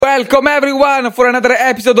Welcome everyone for another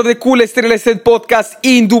episode of the coolest real estate podcast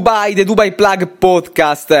in Dubai, the Dubai Plug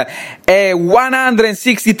podcast. A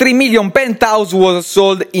 163 million penthouse was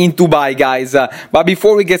sold in Dubai, guys. But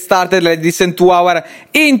before we get started, let's listen to our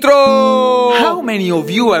intro. How many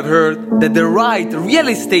of you have heard that the right real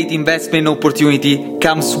estate investment opportunity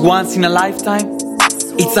comes once in a lifetime?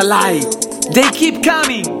 It's a lie. They keep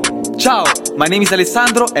coming. Ciao, my name is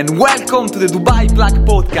Alessandro and welcome to the Dubai Plug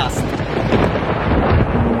podcast.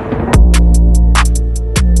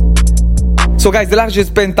 So guys, the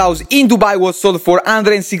largest penthouse in Dubai was sold for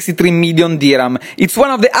 163 million dirham. It's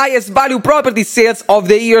one of the highest value property sales of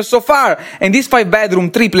the year so far. And this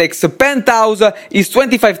 5-bedroom triplex penthouse is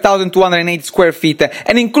 25,208 square feet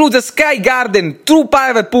and includes a sky garden, 2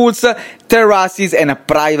 private pools, terraces and a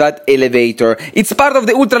private elevator. It's part of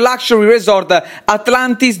the ultra-luxury resort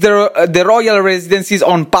Atlantis, the Royal Residences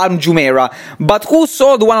on Palm Jumeirah. But who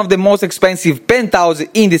sold one of the most expensive penthouses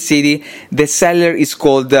in the city? The seller is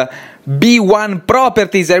called B1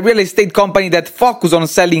 Properties, a real estate company that focuses on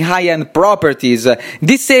selling high-end properties.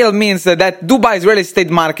 This sale means that Dubai's real estate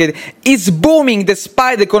market is booming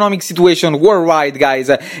despite the economic situation worldwide, guys.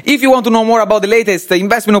 If you want to know more about the latest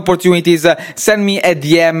investment opportunities, send me a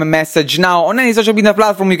DM message now. On any social media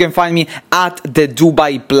platform, you can find me at the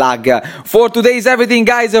Dubai Plug. For today is everything,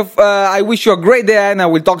 guys. I wish you a great day and I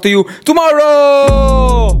will talk to you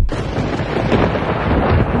tomorrow.